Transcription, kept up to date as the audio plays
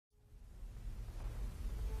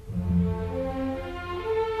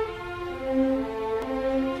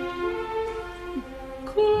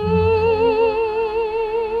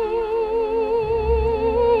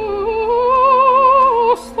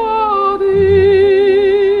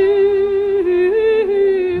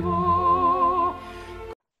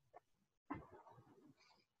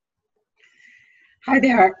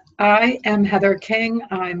there. I am Heather King.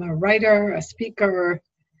 I'm a writer, a speaker,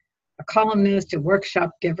 a columnist, a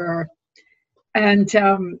workshop giver, and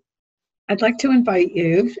I'd like to invite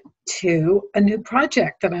you to a new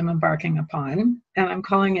project that I'm embarking upon, and I'm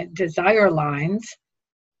calling it Desire Lines,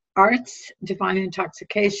 Arts, Divine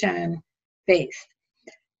Intoxication, Faith.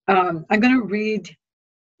 I'm going to read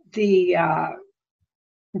the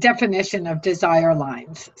definition of desire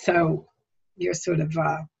lines. So you're sort of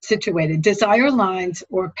situated. Desire lines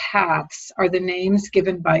or paths are the names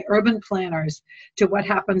given by urban planners to what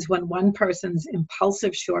happens when one person's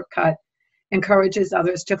impulsive shortcut encourages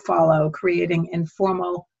others to follow, creating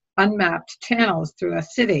informal, unmapped channels through a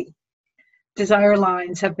city. Desire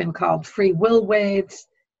lines have been called free will waves,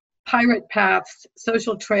 pirate paths,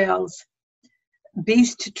 social trails,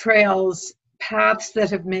 beast trails, paths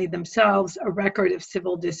that have made themselves a record of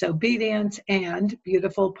civil disobedience, and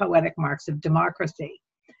beautiful poetic marks of democracy.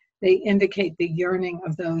 They indicate the yearning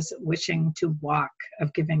of those wishing to walk,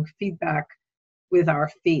 of giving feedback with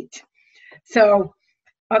our feet. So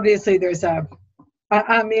obviously there's I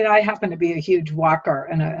happen to be a huge walker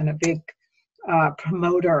and a big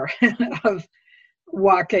promoter of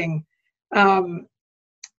walking. But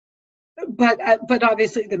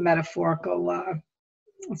obviously the metaphorical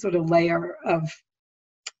sort of layer of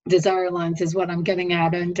desire lines is what I'm getting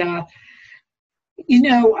at. And I'm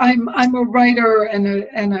a writer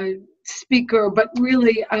and a speaker, but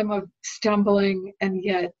really I'm a stumbling and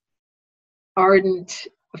yet ardent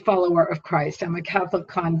follower of Christ. I'm a Catholic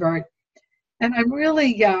convert, and I'm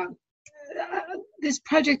really this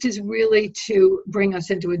project is really to bring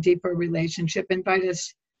us into a deeper relationship, invite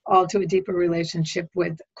us all to a deeper relationship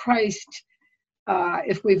with Christ,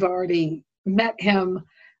 if we've already met him,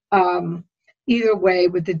 either way,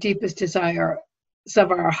 with the deepest desires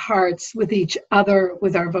of our hearts, with each other,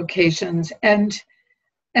 with our vocations, and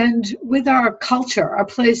with our culture, our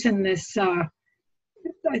place in this, I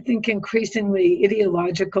think, increasingly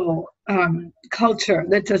ideological culture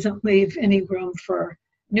that doesn't leave any room for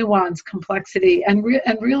nuance, complexity, and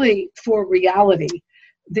really for reality,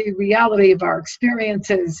 the reality of our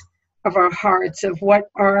experiences, of our hearts, of what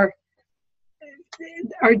our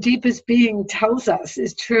deepest being tells us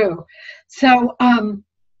is true. So, and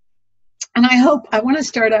I want to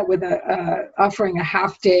start out with offering a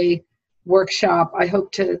half-day workshop. I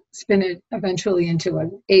hope to spin it eventually into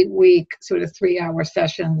an 8-week, sort of 3-hour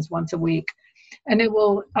sessions once a week. And it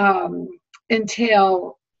will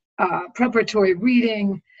entail preparatory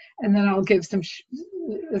reading, and then I'll give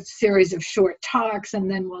a series of short talks,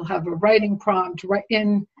 and then we'll have a writing prompt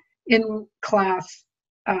in class,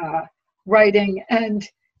 writing and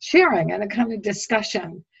sharing and a kind of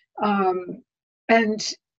discussion. And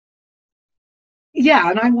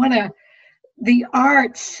the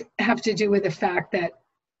arts have to do with the fact that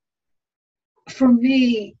for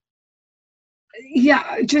me,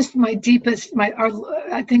 just my deepest,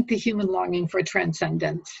 I think the human longing for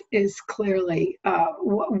transcendence is clearly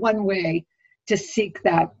one way to seek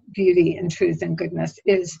that beauty and truth and goodness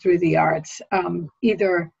is through the arts,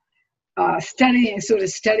 either studying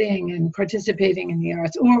and participating in the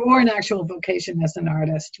arts, or an actual vocation as an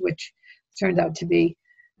artist, which turned out to be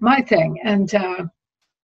my thing. And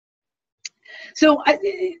so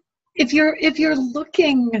if you're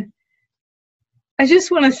looking, I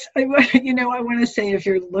just want to, I want to say, if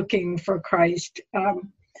you're looking for Christ,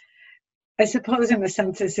 I suppose in a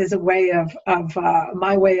sense this is a way of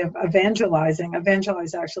my way of evangelizing.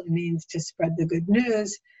 Evangelize actually means to spread the good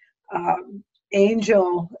news.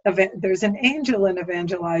 There's an angel in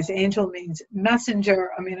evangelize. Angel means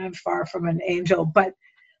messenger. I mean, I'm far from an angel, but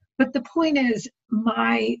the point is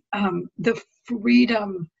the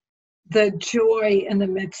freedom, the joy in the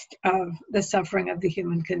midst of the suffering of the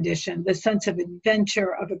human condition, the sense of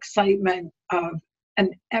adventure, of excitement, of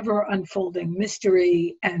an ever unfolding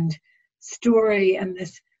mystery and story, and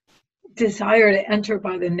this desire to enter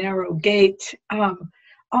by the narrow gate,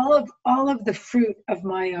 all of the fruit of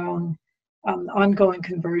my own ongoing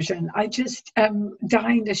conversion, I just am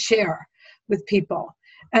dying to share with people.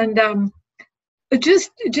 And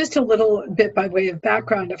just a little bit by way of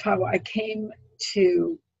background of how I came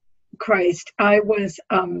to Christ. I'm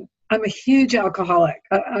a huge alcoholic.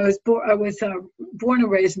 I was born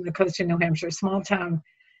and raised in the coast of New Hampshire, small town,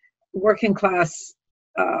 working class,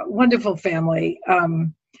 wonderful family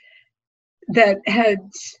that had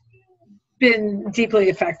been deeply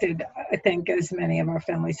affected, I think, as many of our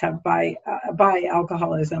families have, by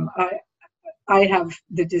alcoholism. I have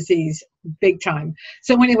the disease big time.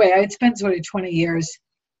 So anyway, I had spent sort of 20 years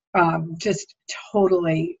just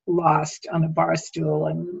totally lost on a bar stool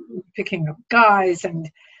and picking up guys and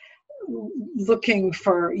looking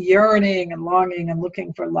for yearning and longing and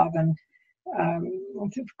looking for love, and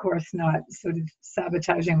of course not sort of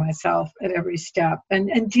sabotaging myself at every step,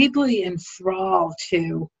 and deeply enthralled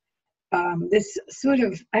to this sort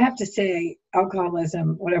of, I have to say,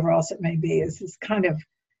 alcoholism, whatever else it may be, is this kind of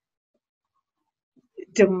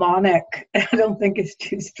demonic, I don't think it's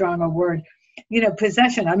too strong a word,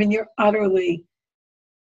 possession. I mean, you're utterly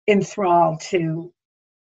enthralled to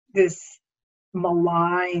this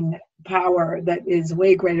malign power that is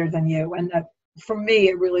way greater than you. And that, for me,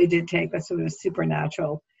 it really did take a sort of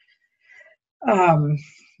supernatural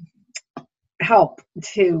help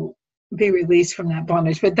to be released from that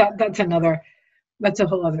bondage. But that's a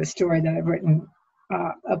whole other story that I've written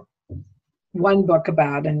one book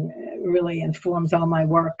about, and it really informs all my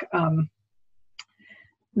work.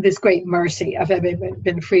 This great mercy of having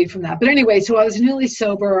been freed from that. But anyway, so I was newly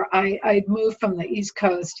sober. I'd moved from the East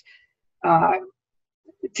Coast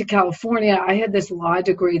to California. I had this law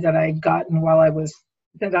degree that I had gotten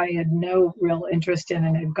that I had no real interest in,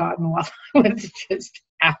 and had gotten while I was just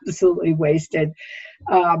absolutely wasted.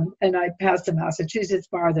 And I passed the Massachusetts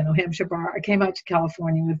bar, the New Hampshire bar. I came out to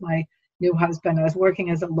California with my new husband. I was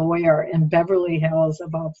working as a lawyer in Beverly Hills,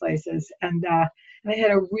 of all places. And I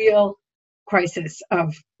had a real crisis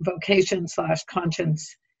of vocation /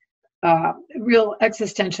 conscience, real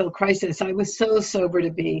existential crisis. I was so sober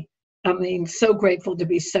to be, so grateful to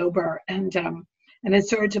be sober. And I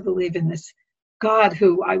started to believe in this God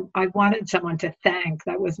who I wanted someone to thank.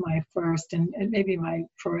 That was my first and maybe my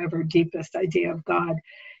forever deepest idea of God.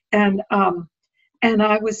 And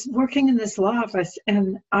I was working in this law office,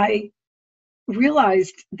 and I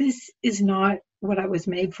realized this is not what I was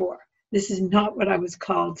made for. This is not what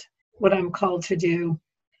I'm called to do.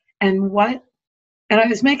 And I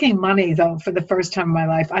was making money, though, for the first time in my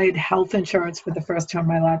life. I had health insurance for the first time in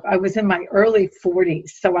my life. I was in my early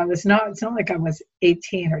 40s, so it's not like I was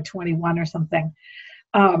 18 or 21 or something.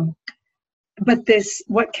 But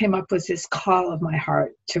what came up was this call of my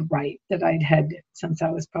heart to write that I'd had since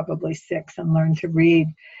I was probably 6 and learned to read.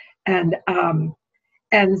 And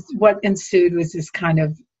what ensued was this kind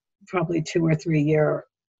of probably 2 or 3 year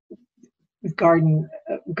Garden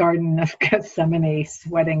of Gethsemane,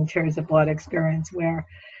 sweating tears of blood experience, where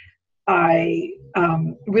I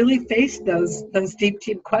really faced those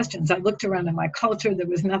deep questions. I looked around in my culture. There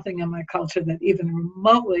was nothing in my culture that even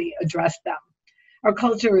remotely addressed them. Our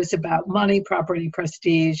culture is about money, property,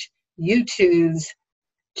 prestige. You choose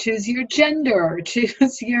your gender,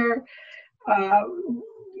 choose your,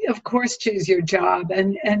 of course, choose your job.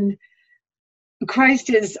 And Christ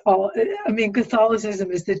is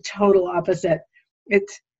Catholicism is the total opposite.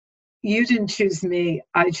 It's, you didn't choose me,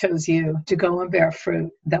 I chose you to go and bear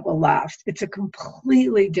fruit that will last. It's a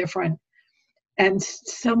completely different and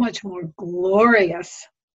so much more glorious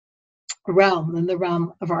realm than the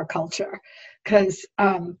realm of our culture. Because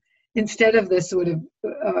instead of this sort of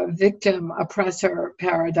victim oppressor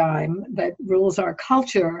paradigm that rules our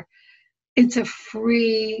culture, it's a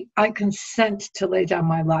free, I consent to lay down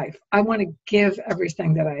my life. I want to give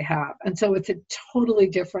everything that I have. And so it's a totally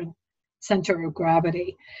different center of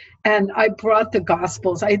gravity. And I brought the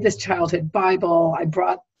Gospels. I had this childhood Bible. I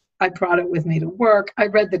brought it with me to work. I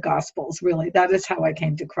read the Gospels, really. That is how I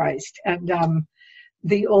came to Christ. And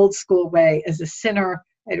the old school way, as a sinner,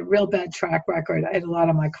 I had a real bad track record. I had a lot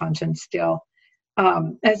on my conscience still.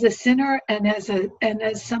 As a sinner and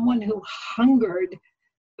as someone who hungered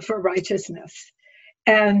for righteousness.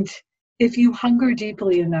 And if you hunger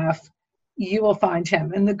deeply enough, you will find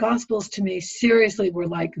him. And the Gospels to me seriously were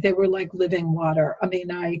like living water. I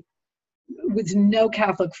mean, I with no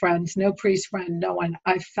Catholic friends, no priest friend, no one,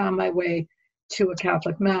 I found my way to a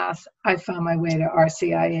Catholic Mass. I found my way to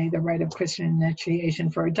RCIA, the Rite of Christian Initiation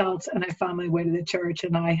for Adults, and I found my way to the church.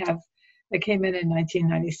 And I came in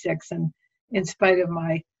 1996, and in spite of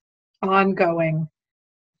my ongoing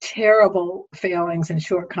terrible failings and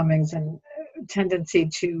shortcomings and tendency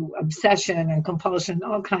to obsession and compulsion,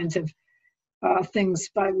 all kinds of things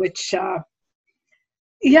by which, that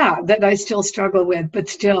I still struggle with, but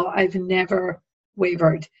still I've never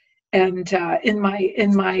wavered. And in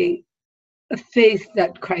my faith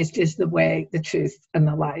that Christ is the way, the truth, and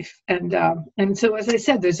the life. And so, as I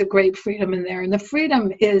said, there's a great freedom in there, and the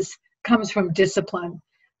freedom comes from discipline.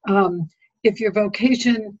 If your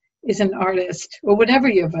vocation is an artist, or whatever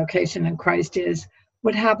your vocation in Christ is,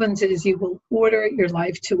 what happens is you will order your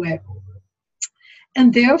life to it.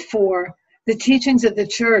 And therefore, the teachings of the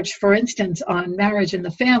church, for instance, on marriage and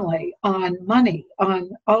the family, on money,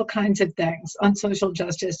 on all kinds of things, on social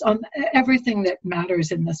justice, on everything that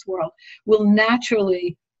matters in this world,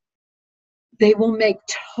 they will make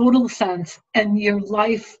total sense, and your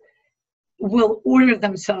life will order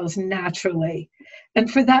themselves naturally.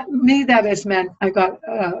 And for that, me, that has meant I got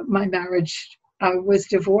my marriage. I was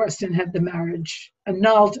divorced and had the marriage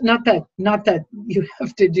annulled. Not that you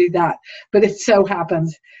have to do that, but it so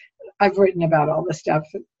happens. I've written about all this stuff.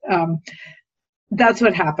 Um, that's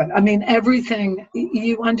what happened. I mean, everything,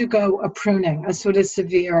 you undergo a pruning, a sort of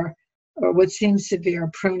severe, or what seems severe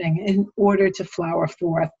pruning in order to flower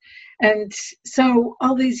forth. And so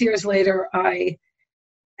all these years later, I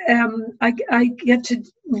get to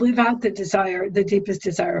live out the desire, the deepest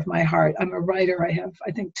desire of my heart. I'm a writer. I have,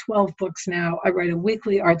 I think, 12 books now. I write a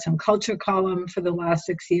weekly arts and culture column for the last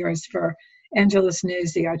 6 years for Angelus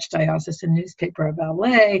News, the Archdiocesan newspaper of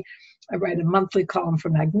LA. I write a monthly column for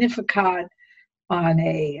Magnificat on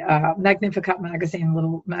a Magnificat magazine, a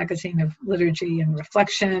little magazine of liturgy and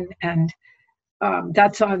reflection. And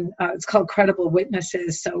that's on, it's called Credible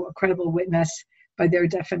Witnesses. So a credible witness, by their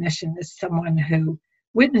definition, is someone who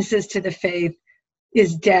witnesses to the faith,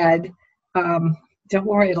 is dead. Don't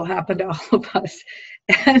worry, it'll happen to all of us,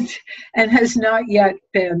 and has not yet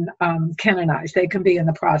been canonized. They can be in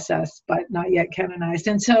the process, but not yet canonized.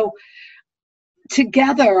 And so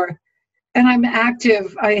together, and I'm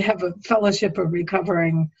active. I have a fellowship of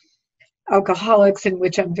recovering alcoholics in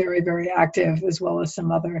which I'm very, very active, as well as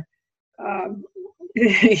some other,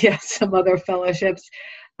 some other fellowships.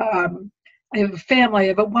 I have a family, I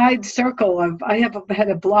have a wide circle of, I have had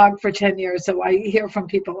a blog for 10 years, so I hear from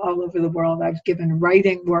people all over the world. I've given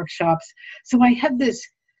writing workshops. So I have this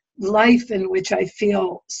life in which I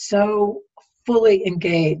feel so fully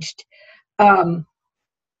engaged. And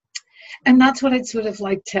that's what I'd sort of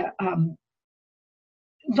like to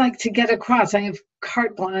get across. I have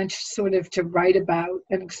carte blanche sort of to write about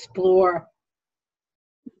and explore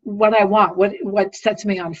what I want, what sets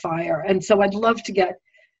me on fire. And so I'd love to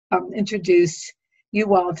introduce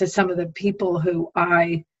you all to some of the people who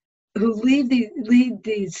lead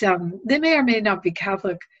these. They may or may not be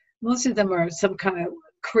Catholic. Most of them are some kind of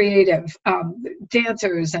creative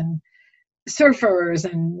dancers and surfers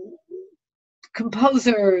and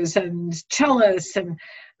composers and cellists and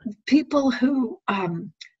people who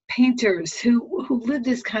painters who live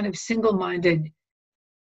this kind of single-minded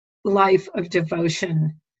life of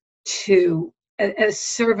devotion to as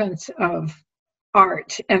servants of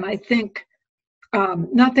art. And I think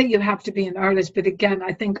not that you have to be an artist, but again,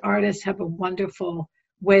 I think artists have a wonderful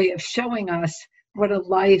way of showing us what a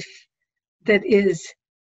life that is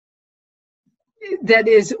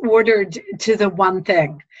ordered to the one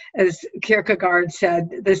thing. As Kierkegaard said,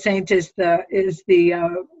 the saint is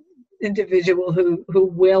the individual who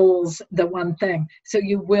wills the one thing. So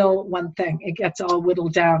you will one thing, it gets all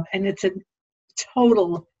whittled down, and it's a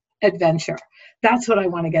total adventure. That's what I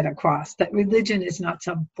want to get across, that religion is not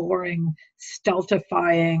some boring,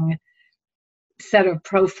 stultifying set of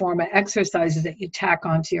pro forma exercises that you tack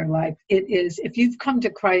onto your life. It is, if you've come to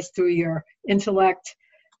Christ through your intellect,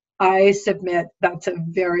 I submit that's a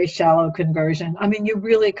very shallow conversion. I mean, you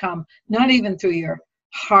really come, not even through your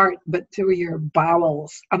heart, but through your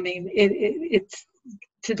bowels. I mean, it's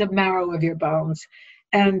to the marrow of your bones.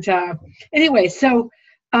 And anyway, so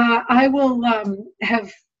I will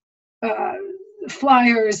have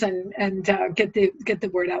flyers and get the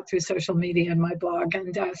word out through social media and my blog.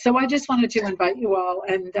 And so I just wanted to invite you all.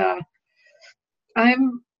 And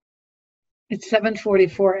it's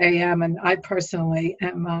 7:44 a.m. and I personally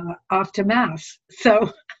am off to Mass.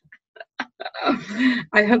 So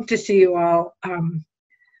I hope to see you all,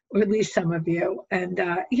 or at least some of you. And,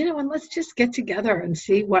 and let's just get together and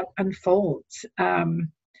see what unfolds.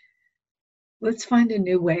 Let's find a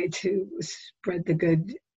new way to spread the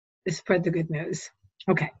good news.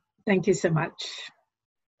 Okay. Thank you so much.